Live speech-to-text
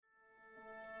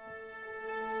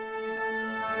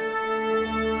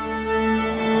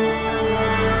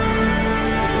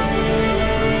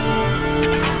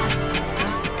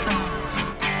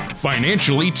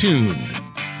financially tuned.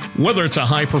 Whether it's a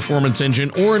high-performance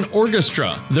engine or an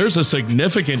orchestra, there's a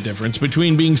significant difference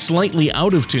between being slightly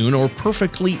out of tune or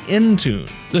perfectly in tune.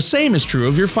 The same is true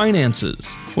of your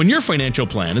finances. When your financial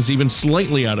plan is even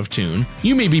slightly out of tune,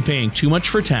 you may be paying too much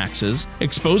for taxes,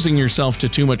 exposing yourself to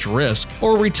too much risk,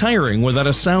 or retiring without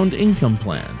a sound income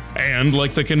plan. And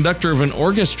like the conductor of an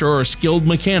orchestra or skilled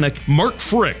mechanic, Mark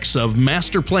Fricks of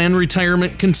Master Plan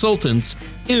Retirement Consultants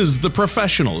is the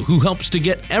professional who helps to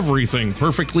get everything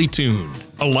perfectly tuned.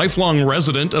 A lifelong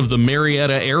resident of the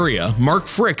Marietta area, Mark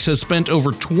Fricks has spent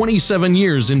over 27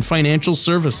 years in financial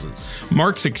services.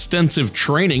 Mark's extensive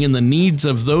training in the needs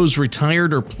of those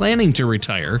retired or planning to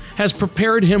retire has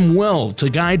prepared him well to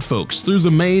guide folks through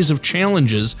the maze of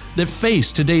challenges that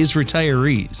face today's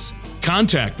retirees.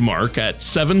 Contact Mark at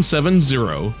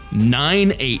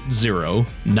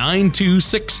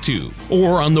 770-980-9262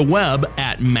 or on the web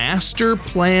at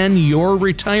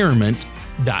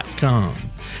masterplanyourretirement.com.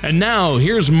 And now,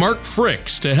 here's Mark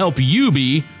Fricks to help you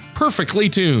be perfectly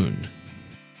tuned.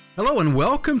 Hello and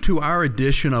welcome to our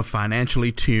edition of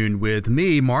Financially Tuned with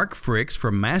me, Mark Fricks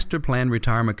from Master Plan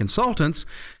Retirement Consultants,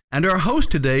 and our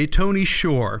host today, Tony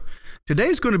Shore.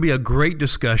 Today's going to be a great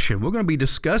discussion. We're going to be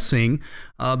discussing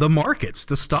the markets,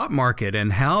 the stock market,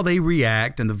 and how they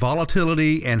react and the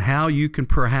volatility and how you can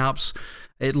perhaps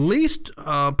at least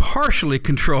partially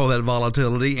control that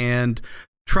volatility and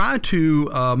try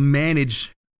to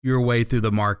manage your way through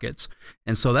the markets.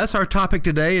 And so that's our topic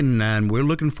today, and we're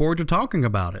looking forward to talking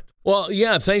about it. Well,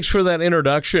 yeah, thanks for that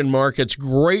introduction, Mark. It's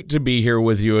great to be here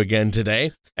with you again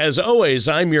today. As always,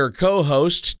 I'm your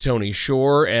co-host, Tony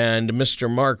Shore, and Mr.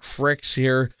 Mark Fricks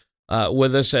here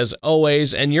with us as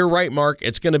always. And you're right, Mark,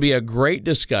 it's going to be a great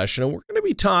discussion, and we're going to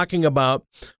be talking about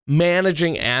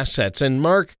managing assets. And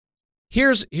Mark,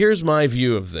 here's my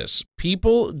view of this.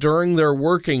 People during their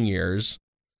working years,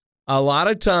 a lot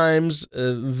of times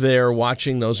they're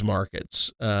watching those markets.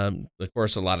 Of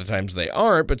course, a lot of times they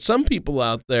aren't, but some people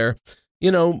out there,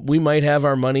 we might have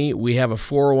our money, we have a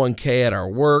 401k at our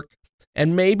work,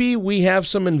 and maybe we have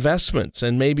some investments,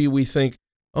 and maybe we think,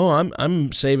 oh,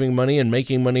 I'm saving money and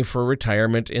making money for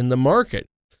retirement in the market.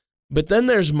 But then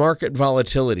there's market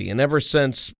volatility, and ever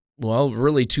since,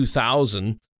 really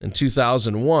 2000 and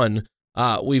 2001,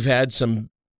 we've had some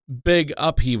big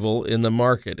upheaval in the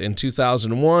market in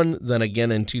 2001, then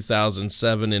again in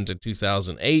 2007 into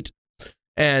 2008.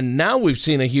 And now we've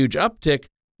seen a huge uptick,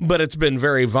 but it's been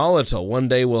very volatile. One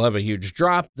day we'll have a huge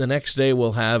drop. The next day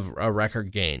we'll have a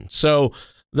record gain. So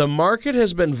the market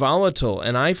has been volatile.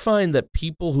 And I find that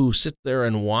people who sit there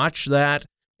and watch that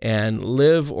and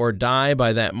live or die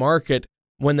by that market,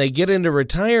 when they get into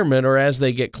retirement or as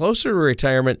they get closer to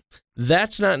retirement,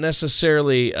 that's not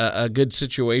necessarily a good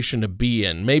situation to be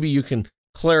in. Maybe you can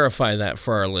clarify that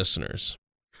for our listeners.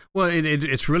 Well,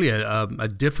 it's really a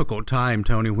difficult time,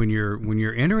 Tony, when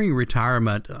you're entering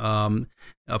retirement.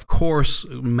 Of course,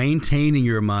 maintaining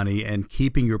your money and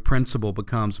keeping your principal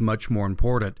becomes much more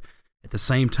important. At the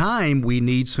same time, we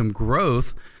need some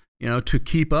growth, to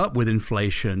keep up with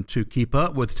inflation, to keep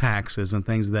up with taxes and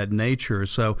things of that nature.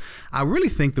 So I really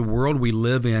think the world we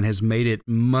live in has made it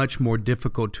much more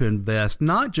difficult to invest,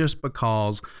 not just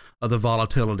because of the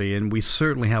volatility, and we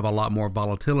certainly have a lot more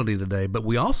volatility today, but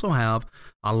we also have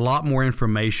a lot more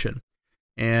information.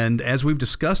 And as we've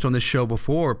discussed on this show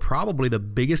before, probably the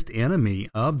biggest enemy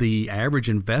of the average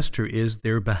investor is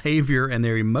their behavior and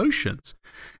their emotions.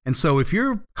 And so if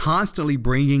you're constantly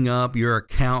bringing up your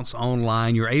accounts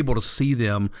online, you're able to see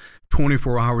them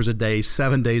 24 hours a day,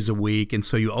 7 days a week. And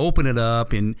so you open it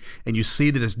up and you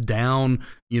see that it's down,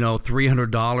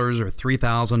 $300 or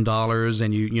 $3,000,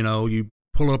 and you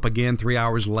pull it up again 3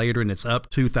 hours later and it's up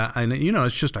 $2,000. And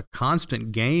it's just a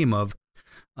constant game of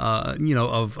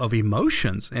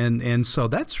emotions. And so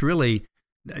that's really,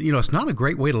 it's not a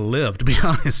great way to live, to be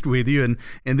honest with you.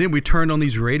 And then we turned on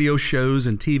these radio shows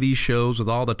and TV shows with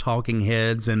all the talking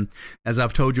heads. And as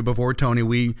I've told you before, Tony,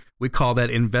 we call that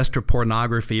investor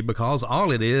pornography, because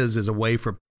all it is a way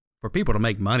for people to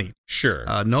make money. Sure.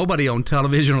 Nobody on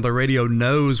television or the radio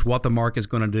knows what the market's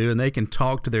going to do, and they can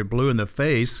talk to their blue in the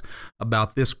face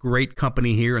about this great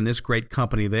company here and this great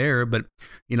company there. But,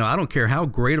 I don't care how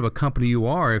great of a company you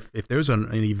are. If there's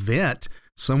an event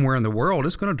somewhere in the world,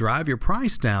 it's going to drive your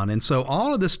price down. And so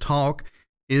all of this talk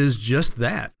is just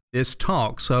that. It's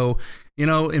talk. So,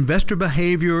 investor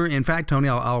behavior. In fact, Tony,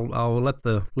 I'll let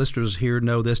the listeners here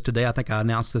know this today. I think I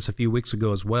announced this a few weeks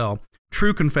ago as well.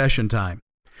 True confession time.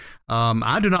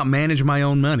 I do not manage my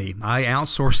own money. I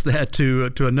outsource that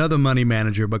to another money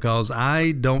manager because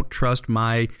I don't trust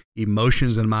my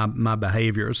emotions and my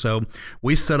behavior. So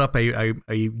we set up a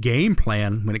game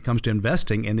plan when it comes to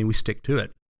investing, and then we stick to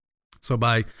it. So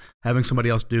by having somebody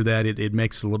else do that, it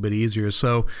makes it a little bit easier.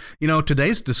 So,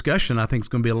 today's discussion, I think, is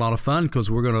going to be a lot of fun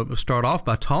because we're going to start off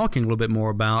by talking a little bit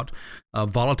more about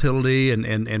volatility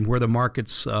and where the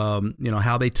markets,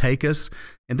 how they take us.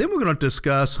 And then we're going to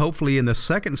discuss, hopefully in the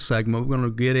second segment, we're going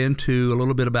to get into a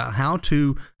little bit about how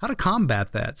to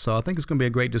combat that. So I think it's going to be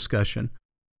a great discussion.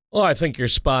 Well, I think you're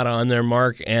spot on there,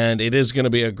 Mark, and it is going to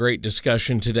be a great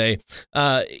discussion today.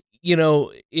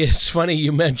 It's funny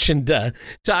you mentioned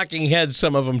talking heads.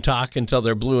 Some of them talk until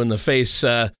they're blue in the face.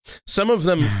 Some of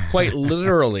them quite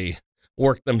literally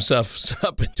work themselves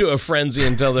up into a frenzy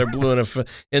until they're blue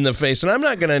in the face. And I'm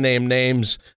not going to name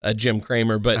names, Jim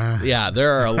Cramer, but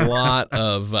there are a lot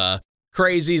of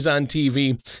crazies on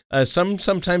TV.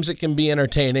 Sometimes it can be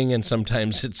entertaining and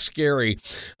sometimes it's scary,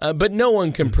 but no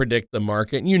one can predict the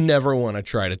market. And you never want to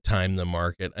try to time the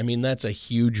market. I mean, that's a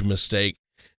huge mistake.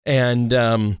 And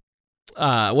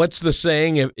what's the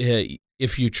saying?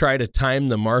 If you try to time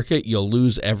the market, you'll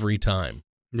lose every time.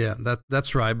 Yeah,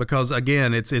 that's right. Because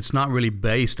again, it's not really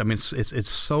based. I mean, it's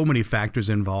so many factors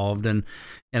involved, and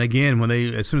again,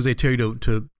 as soon as they tell you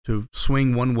to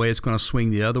swing one way, it's going to swing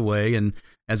the other way. And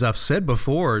as I've said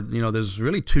before, there's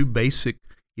really two basic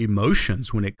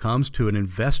emotions when it comes to an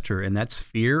investor, and that's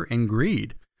fear and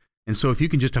greed. And so, if you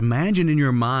can just imagine in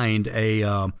your mind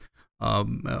a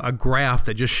graph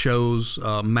that just shows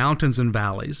mountains and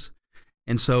valleys.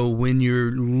 And so when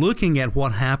you're looking at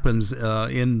what happens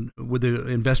with the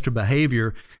investor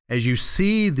behavior, as you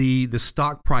see the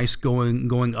stock price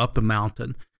going up the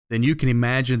mountain, then you can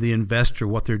imagine the investor,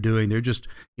 what they're doing. They're just,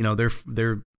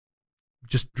 they're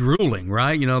just drooling,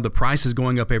 right? The price is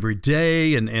going up every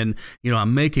day and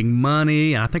I'm making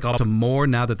money, and I think also more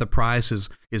now that the price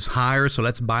is higher. So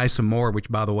let's buy some more, which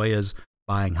by the way is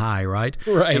buying high, right?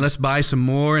 Right. And let's buy some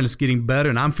more, and it's getting better,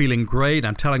 and I'm feeling great.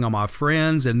 I'm telling all my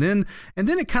friends, and then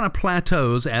it kind of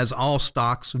plateaus, as all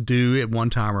stocks do at one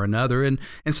time or another. And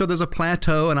so there's a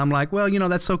plateau, and I'm like, well,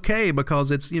 that's okay because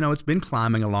it's been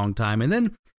climbing a long time, and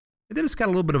then it's got a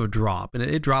little bit of a drop, and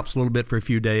it drops a little bit for a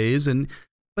few days,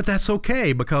 but that's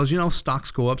okay because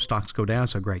stocks go up, stocks go down.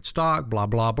 It's a great stock, blah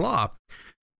blah blah.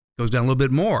 Goes down a little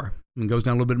bit more. And goes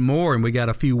down a little bit more, and we got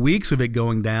a few weeks of it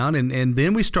going down, and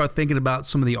then we start thinking about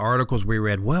some of the articles we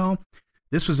read. Well,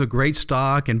 this was a great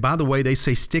stock, and by the way, they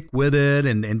say stick with it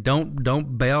and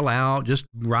don't bail out, just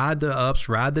ride the ups,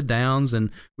 ride the downs,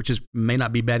 and may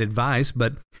not be bad advice,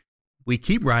 but we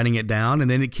keep riding it down, and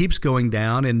then it keeps going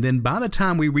down, and then by the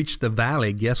time we reach the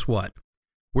valley, guess what?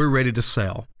 We're ready to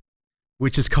sell,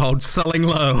 which is called selling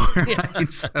low. Right?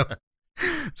 Yeah.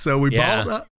 So we bought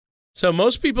up. So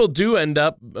most people do end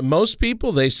up,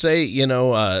 they say,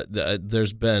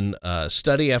 there's been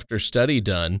study after study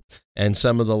done, and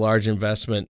some of the large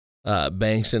investment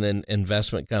banks and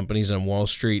investment companies on Wall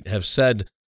Street have said,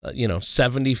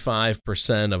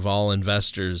 75% of all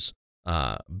investors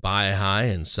buy high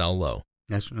and sell low.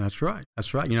 That's right.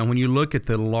 That's right. When you look at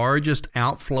the largest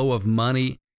outflow of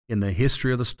money in the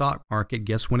history of the stock market,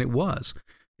 guess when it was?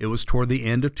 It was toward the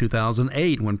end of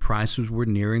 2008 when prices were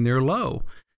nearing their low.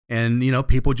 And,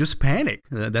 people just panic.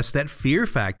 That's that fear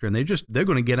factor. And they're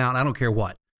going to get out. I don't care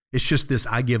what. It's just this,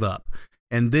 I give up.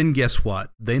 And then guess what?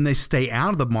 Then they stay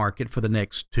out of the market for the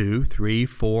next 2, 3,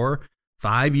 4,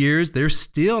 5 years. There's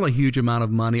still a huge amount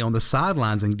of money on the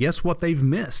sidelines. And guess what they've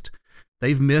missed?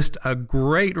 They've missed a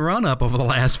great run up over the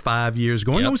last 5 years,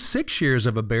 going on 6 years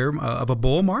of a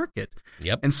bull market.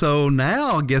 Yep. And so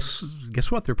now, guess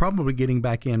what? They're probably getting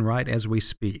back in right as we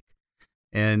speak.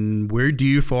 And we're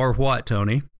due for what,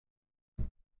 Tony?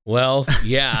 Well,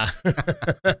 yeah,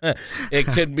 it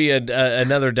could be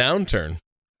another downturn.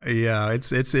 Yeah, it's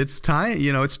time.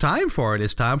 It's time for it.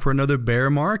 It's time for another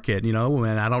bear market. And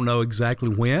I don't know exactly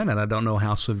when, and I don't know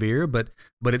how severe, but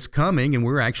it's coming, and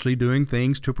we're actually doing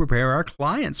things to prepare our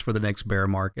clients for the next bear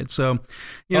market. So,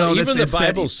 even the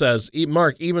Bible says,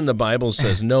 Mark, even the Bible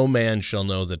says, no man shall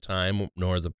know the time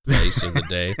nor the place of the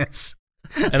day.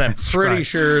 And I'm pretty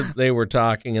sure they were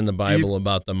talking in the Bible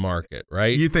about the market,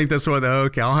 right? You think that's what?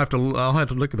 Okay, I'll have to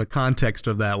look at the context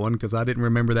of that one because I didn't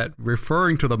remember that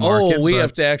referring to the market. Oh, we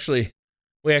actually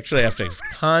have to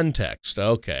context.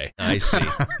 Okay, I see.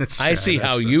 I see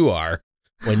how you are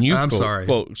when you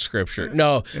quote scripture.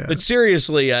 No, yeah. But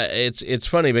seriously, it's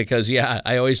funny because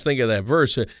I always think of that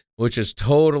verse, which is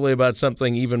totally about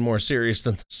something even more serious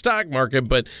than the stock market.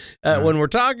 But when we're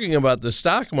talking about the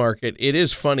stock market, it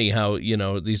is funny how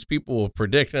these people will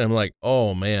predict, and I'm like,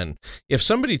 oh man, if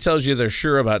somebody tells you they're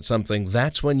sure about something,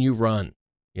 that's when you run.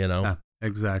 Yeah,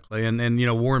 exactly.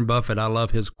 And Warren Buffett, I love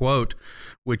his quote,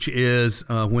 which is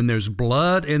when there's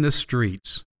blood in the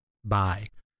streets, buy.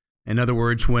 In other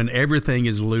words, when everything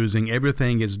is losing,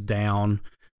 everything is down,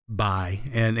 buy.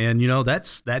 And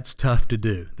that's tough to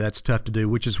do. That's tough to do,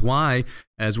 which is why,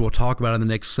 as we'll talk about in the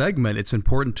next segment, it's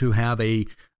important to have a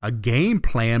game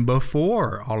plan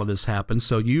before all of this happens,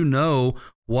 so you know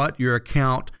what your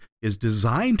account is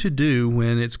designed to do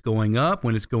when it's going up,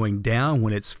 when it's going down,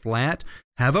 when it's flat.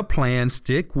 Have a plan,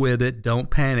 stick with it, don't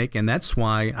panic. And that's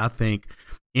why I think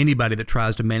anybody that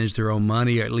tries to manage their own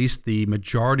money, or at least the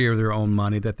majority of their own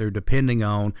money that they're depending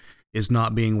on, is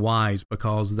not being wise,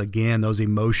 because again, those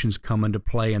emotions come into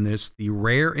play, and there's the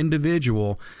rare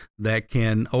individual that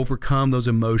can overcome those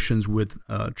emotions with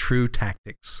true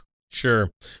tactics. Sure.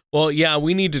 Well, yeah,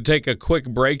 we need to take a quick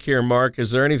break here, Mark.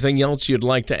 Is there anything else you'd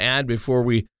like to add before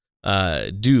we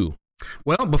do?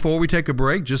 Well, before we take a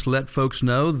break, just let folks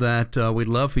know that we'd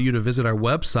love for you to visit our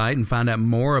website and find out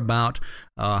more about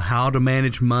how to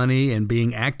manage money and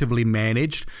being actively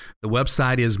managed. The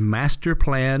website is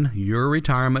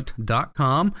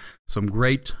masterplanyourretirement.com. Some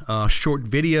great short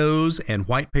videos and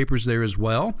white papers there as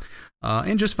well.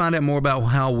 And just find out more about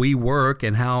how we work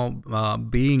and how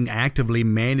being actively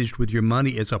managed with your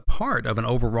money is a part of an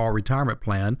overall retirement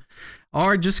plan.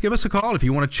 Or just give us a call if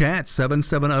you want to chat,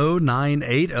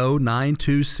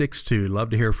 770-980-9262. Love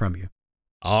to hear from you.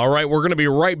 All right, we're going to be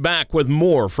right back with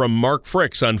more from Mark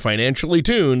Fricks on Financially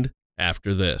Tuned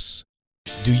after this.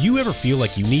 Do you ever feel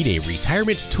like you need a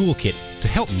retirement toolkit to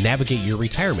help navigate your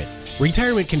retirement?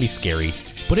 Retirement can be scary,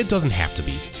 but it doesn't have to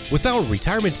be. With our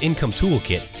Retirement Income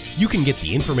Toolkit, you can get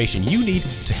the information you need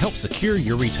to help secure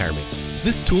your retirement.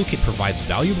 This toolkit provides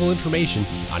valuable information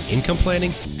on income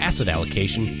planning, asset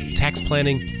allocation, tax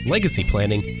planning, legacy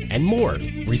planning, and more.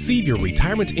 Receive your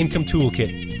Retirement Income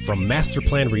Toolkit from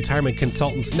Masterplan Retirement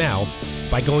Consultants now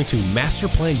by going to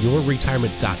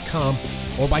masterplanyourretirement.com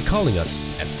or by calling us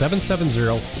at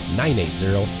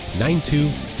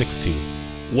 770-980-9262.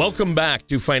 Welcome back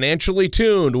to Financially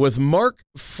Tuned with Mark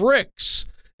Fricks.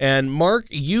 And Mark,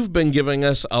 you've been giving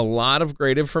us a lot of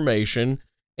great information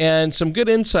and some good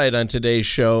insight on today's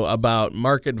show about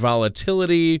market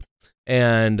volatility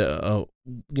and how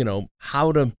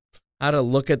to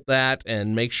look at that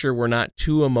and make sure we're not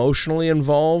too emotionally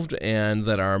involved, and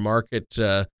that our market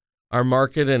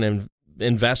and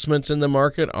investments in the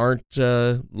market aren't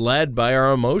led by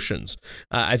our emotions.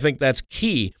 I think that's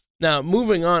key. Now,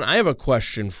 moving on, I have a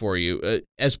question for you.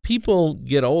 As people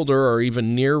get older or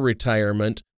even near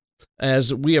retirement,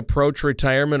 as we approach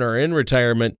retirement or in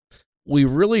retirement, we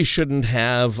really shouldn't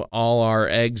have all our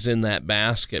eggs in that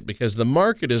basket, because the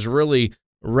market is really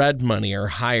red money or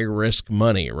high risk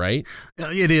money, right?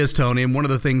 It is, Tony. And one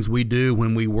of the things we do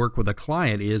when we work with a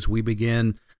client is we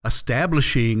begin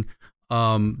establishing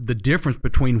the difference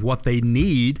between what they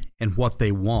need and what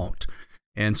they want.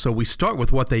 And so we start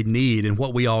with what they need, and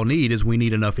what we all need is we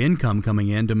need enough income coming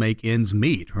in to make ends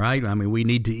meet, right? I mean, we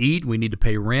need to eat, we need to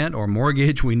pay rent or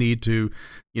mortgage, we need to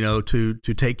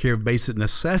take care of basic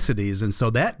necessities. And so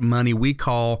that money we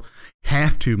call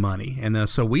have to money. And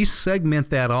so we segment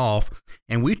that off,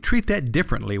 and we treat that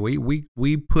differently.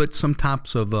 We put some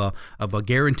types of a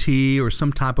guarantee or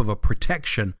some type of a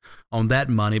protection on that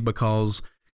money, because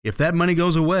if that money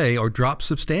goes away or drops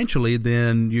substantially,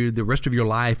 then the rest of your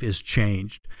life is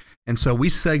changed. And so we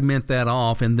segment that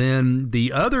off. And then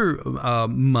the other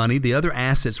money, the other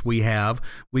assets we have,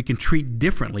 we can treat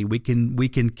differently. We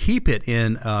can keep it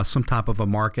in some type of a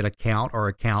market account or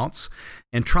accounts,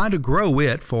 and try to grow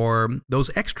it for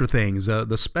those extra things,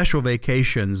 the special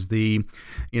vacations, the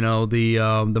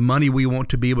money we want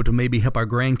to be able to maybe help our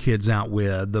grandkids out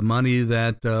with, the money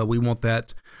that we want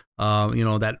that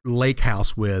lake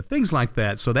house with, things like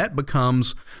that. So that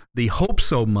becomes the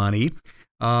hope-so money.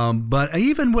 But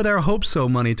even with our hope-so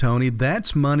money, Tony,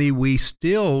 that's money we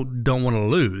still don't want to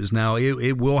lose. Now,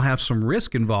 it will have some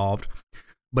risk involved,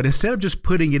 but instead of just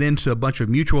putting it into a bunch of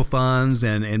mutual funds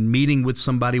and meeting with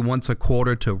somebody once a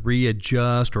quarter to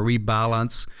readjust or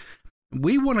rebalance,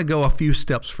 we want to go a few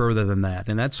steps further than that.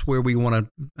 And that's where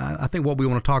I think what we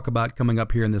want to talk about coming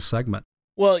up here in this segment.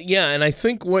 Well, yeah, and I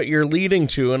think what you're leading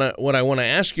to, and what I want to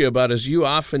ask you about, is you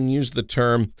often use the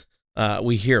term,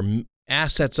 we hear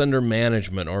assets under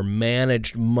management or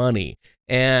managed money.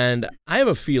 And I have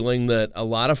a feeling that a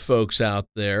lot of folks out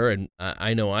there, and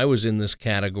I know I was in this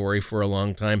category for a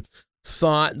long time,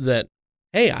 thought that,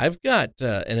 hey, I've got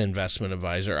an investment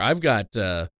advisor. I've got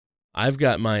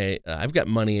my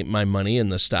money in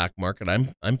the stock market.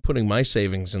 I'm putting my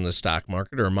savings in the stock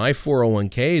market, or my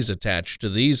 401k is attached to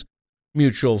these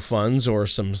mutual funds or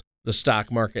the stock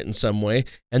market in some way,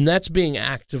 and that's being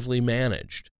actively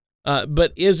managed.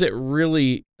 But is it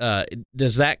really,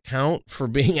 does that count for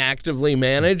being actively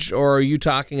managed, or are you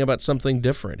talking about something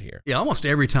different here? Yeah, almost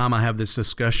every time I have this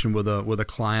discussion with a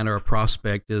client or a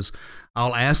prospect is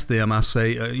I'll ask them, I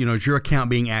say, is your account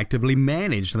being actively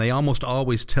managed? And they almost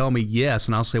always tell me yes.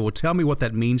 And I'll say, well, tell me what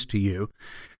that means to you.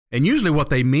 And usually what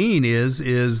they mean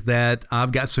is that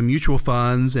I've got some mutual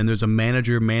funds and there's a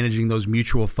manager managing those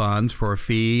mutual funds for a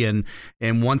fee, and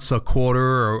once a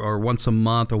quarter or once a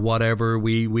month or whatever,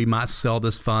 we might sell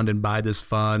this fund and buy this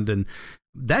fund, and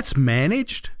that's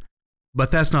managed, but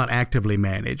that's not actively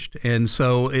managed. And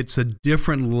so it's a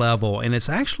different level. And it's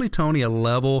actually, Tony, a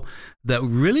level that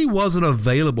really wasn't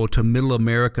available to Middle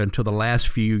America until the last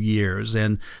few years.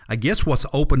 And I guess what's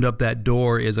opened up that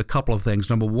door is a couple of things.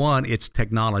 Number one, it's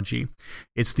technology.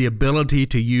 It's the ability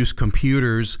to use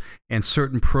computers and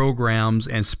certain programs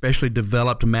and specially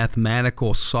developed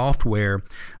mathematical software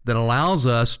that allows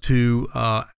us to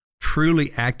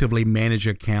truly actively manage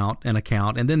an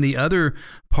account. And then the other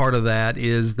part of that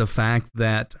is the fact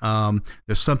that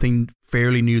there's something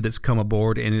fairly new that's come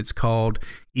aboard, and it's called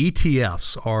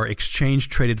ETFs, or exchange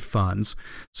traded funds.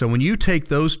 So when you take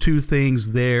those two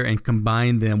things there and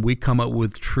combine them, we come up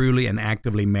with truly an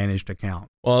actively managed account.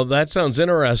 Well, that sounds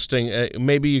interesting.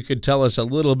 Maybe you could tell us a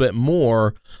little bit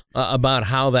more about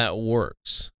how that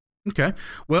works. Okay.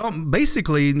 Well,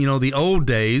 basically, the old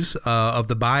days of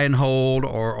the buy and hold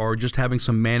or just having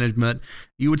some management,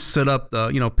 you would set up,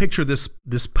 picture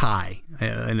this pie,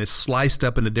 and it's sliced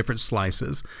up into different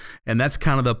slices. And that's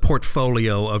kind of the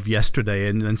portfolio of yesterday.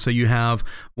 And so you have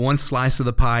one slice of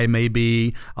the pie may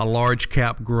be a large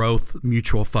cap growth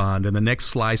mutual fund, and the next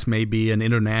slice may be an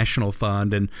international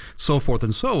fund, and so forth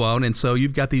and so on. And so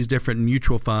you've got these different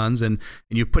mutual funds, and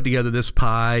you put together this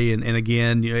pie. And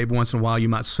again, every once in a while you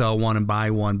might sell one and buy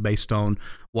one based on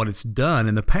what it's done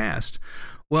in the past.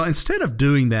 Well, instead of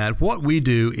doing that, what we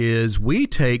do is we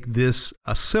take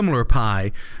a similar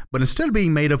pie, but instead of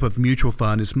being made up of mutual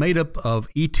fund, it's made up of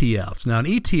ETFs. Now, an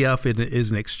ETF is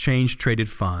an exchange-traded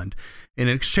fund. And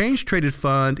an exchange-traded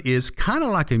fund is kind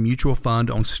of like a mutual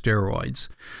fund on steroids.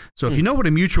 So if you know what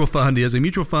a mutual fund is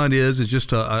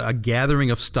just a gathering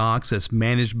of stocks that's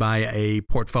managed by a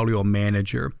portfolio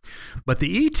manager. But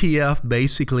the ETF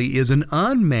basically is an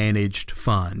unmanaged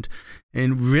fund.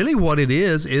 And really what it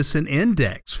is an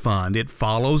index fund. It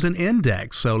follows an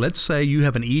index. So let's say you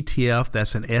have an ETF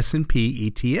that's an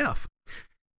S&P ETF.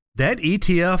 That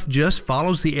ETF just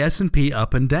follows the S&P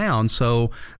up and down. So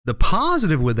the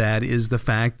positive with that is the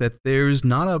fact that there's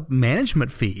not a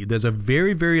management fee. There's a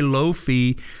very, very low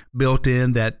fee built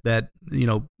in that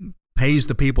pays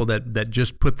the people that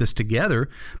just put this together,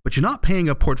 but you're not paying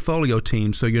a portfolio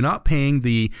team. So you're not paying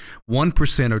the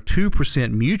 1% or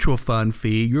 2% mutual fund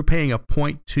fee. You're paying a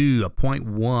 0.2, a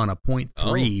 0.1, a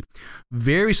 0.3,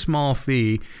 very small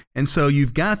fee. And so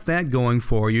you've got that going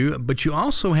for you, but you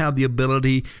also have the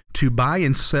ability to buy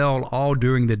and sell all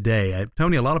during the day.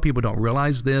 Tony, a lot of people don't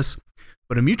realize this,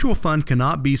 but a mutual fund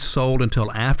cannot be sold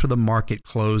until after the market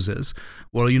closes.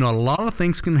 Well, a lot of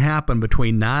things can happen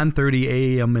between 9:30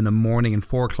 a.m. in the morning and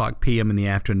 4 o'clock p.m. in the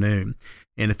afternoon.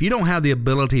 And if you don't have the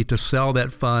ability to sell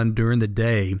that fund during the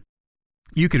day,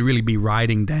 you could really be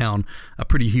writing down a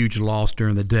pretty huge loss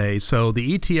during the day. So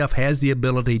the ETF has the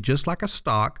ability, just like a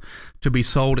stock, to be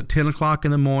sold at 10 o'clock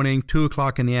in the morning, 2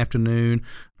 o'clock in the afternoon,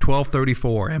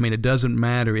 12:34. I mean, it doesn't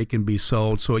matter. It can be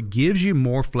sold. So it gives you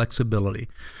more flexibility.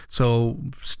 So,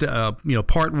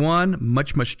 part one,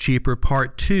 much, much cheaper.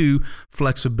 Part two,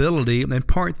 flexibility. And then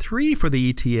part three for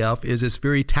the ETF is it's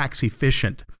very tax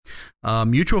efficient.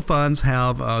 Mutual funds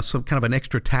have some kind of an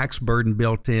extra tax burden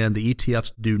built in. The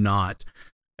ETFs do not.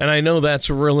 And I know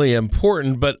that's really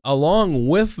important, but along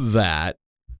with that,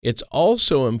 it's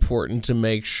also important to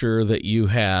make sure that you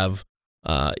have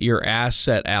your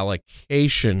asset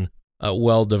allocation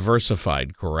well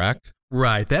diversified, correct?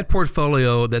 Right. That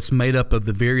portfolio that's made up of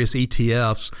the various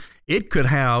ETFs, it could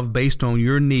have, based on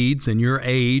your needs and your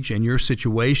age and your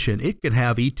situation, it could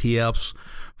have ETFs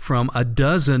from a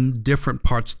dozen different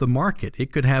parts of the market.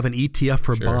 It could have an ETF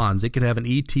for bonds. It could have an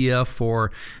ETF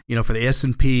for the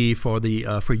S&P,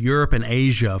 for Europe and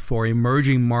Asia, for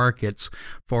emerging markets,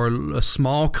 for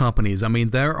small companies. I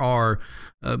mean, there are,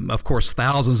 of course,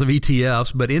 thousands of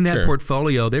ETFs, but in that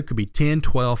portfolio, there could be 10,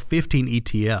 12, 15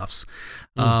 ETFs.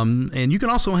 And you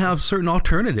can also have certain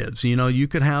alternatives. You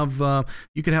could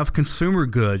have consumer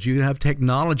goods. You could have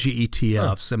technology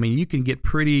ETFs. I mean, you can get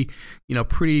pretty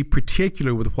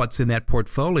particular with what's in that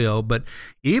portfolio. But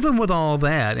even with all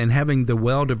that and having the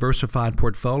well-diversified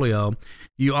portfolio,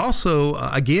 you also,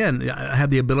 again, have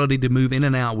the ability to move in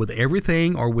and out with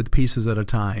everything or with pieces at a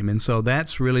time. And so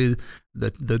that's really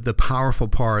the powerful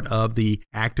part of the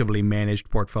actively managed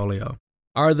portfolio.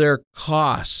 Are there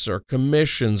costs or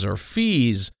commissions or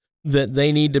fees that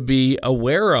they need to be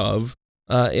aware of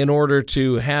in order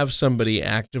to have somebody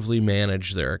actively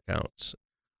manage their accounts?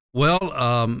 Well,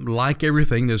 like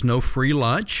everything, there's no free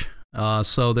lunch.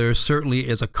 So there certainly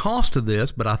is a cost to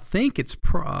this, but I think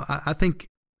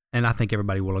I think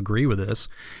everybody will agree with this,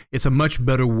 it's a much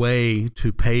better way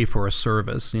to pay for a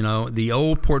service. You know, the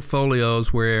old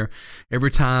portfolios where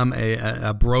every time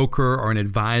a broker or an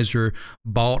advisor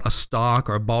bought a stock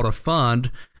or bought a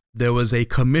fund, there was a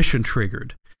commission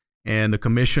triggered. And the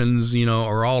commissions, you know,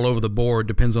 are all over the board,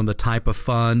 depends on the type of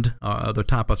fund, the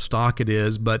type of stock it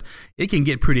is, but it can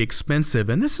get pretty expensive.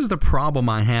 And this is the problem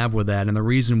I have with that. And the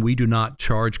reason we do not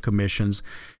charge commissions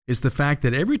is the fact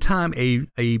that every time a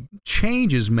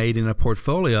change is made in a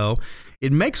portfolio,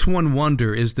 it makes one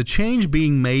wonder, is the change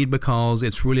being made because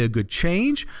it's really a good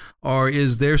change, or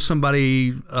is there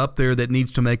somebody up there that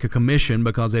needs to make a commission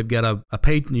because they've got a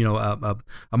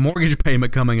mortgage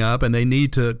payment coming up and they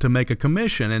need to make a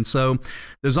commission? And so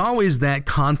there's always that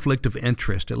conflict of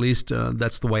interest, at least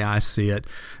that's the way I see it.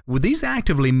 With these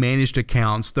actively managed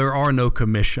accounts, there are no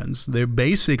commissions. There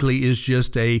basically is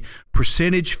just a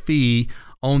percentage fee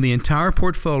on the entire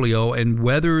portfolio, and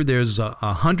whether there's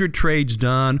 100 trades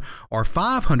done or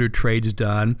 500 trades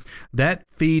done, that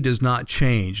fee does not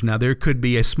change. Now, there could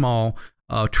be a small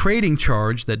trading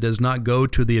charge that does not go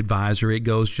to the advisor. It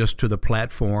goes just to the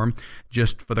platform,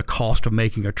 just for the cost of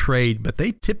making a trade, but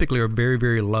they typically are very,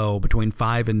 very low, between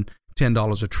 $5 and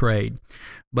 $10 a trade.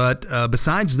 But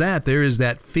besides that, there is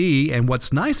that fee. And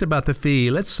what's nice about the fee,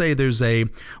 let's say there's a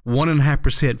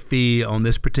 1.5% fee on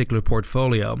this particular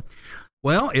portfolio.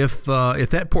 Well, if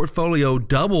that portfolio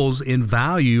doubles in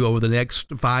value over the next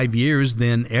 5 years,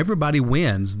 then everybody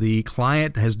wins. The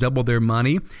client has doubled their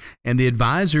money, and the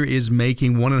advisor is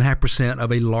making 1.5%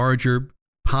 of a larger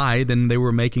pie than they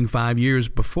were making 5 years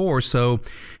before. So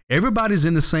everybody's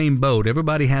in the same boat.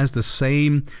 Everybody has the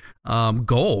same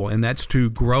goal, and that's to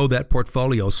grow that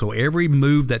portfolio. So every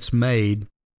move that's made,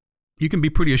 you can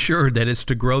be pretty assured that it's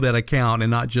to grow that account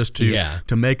and not just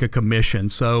to make a commission.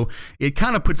 So it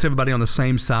kind of puts everybody on the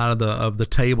same side of the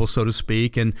table, so to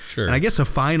speak. And, sure. And I guess a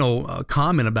final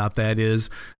comment about that is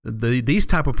these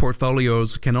type of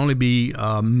portfolios can only be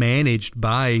managed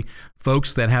by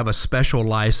folks that have a special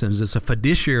license. It's a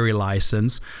fiduciary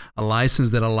license, a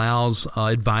license that allows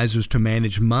advisors to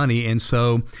manage money. And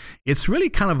so it's really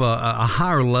kind of a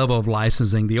higher level of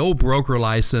licensing. The old broker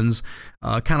license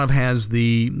kind of has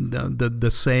the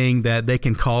saying that they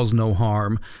can cause no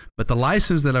harm. But the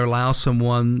license that allows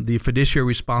someone the fiduciary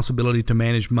responsibility to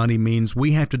manage money means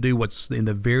we have to do what's in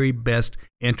the very best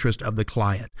interest of the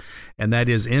client. And that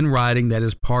is in writing, that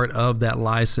is part of that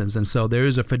license. And so there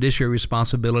is a fiduciary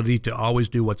responsibility to always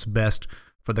do what's best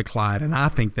for the client. And I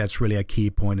think that's really a key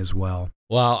point as well.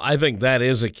 Well, I think that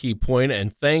is a key point,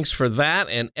 and thanks for that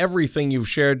and everything you've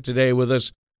shared today with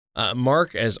us.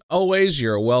 Mark, as always,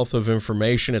 you're a wealth of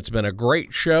information. It's been a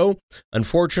great show.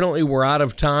 Unfortunately, we're out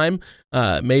of time.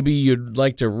 Maybe you'd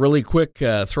like to really quick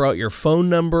throw out your phone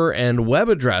number and web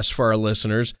address for our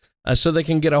listeners so they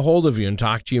can get a hold of you and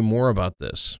talk to you more about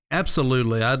this.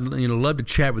 Absolutely. I'd love to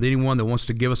chat with anyone that wants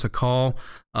to give us a call.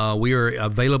 We are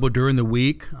available during the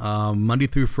week, Monday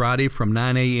through Friday from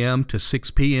 9 a.m. to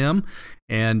 6 p.m.,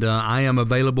 and I am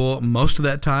available most of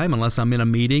that time unless I'm in a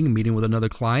meeting with another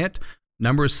client.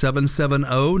 Number is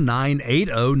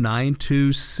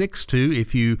 770-980-9262.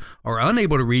 If you are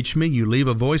unable to reach me, you leave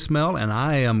a voicemail, and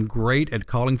I am great at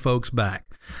calling folks back.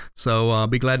 So I'll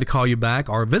be glad to call you back,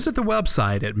 or visit the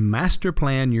website at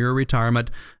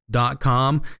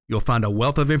masterplanyourretirement.com. You'll find a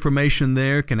wealth of information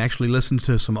there, can actually listen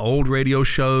to some old radio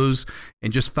shows,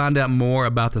 and just find out more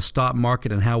about the stock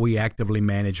market and how we actively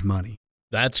manage money.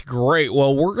 That's great.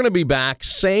 Well, we're going to be back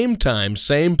same time,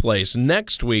 same place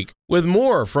next week with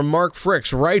more from Mark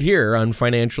Fricks right here on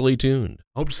Financially Tuned.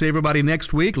 Hope to see everybody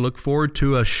next week. Look forward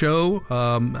to a show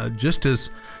just as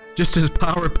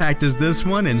power-packed as this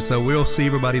one, and so we'll see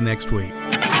everybody next week.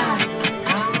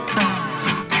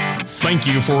 Thank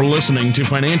you for listening to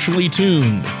Financially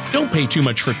Tuned. Don't pay too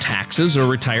much for taxes or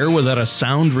retire without a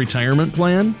sound retirement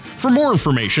plan. For more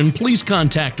information, please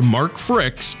contact Mark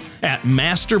Fricks at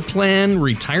Master Plan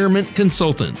Retirement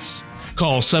Consultants.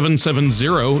 Call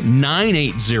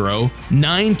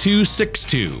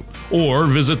 770-980-9262 or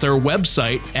visit their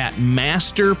website at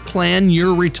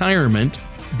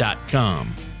masterplanyourretirement.com.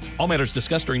 All matters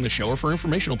discussed during the show are for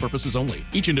informational purposes only.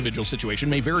 Each individual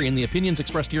situation may vary, and the opinions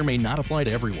expressed here may not apply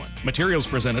to everyone. Materials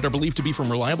presented are believed to be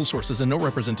from reliable sources, and no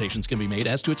representations can be made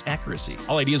as to its accuracy.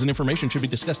 All ideas and information should be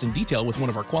discussed in detail with one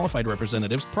of our qualified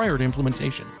representatives prior to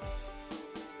implementation.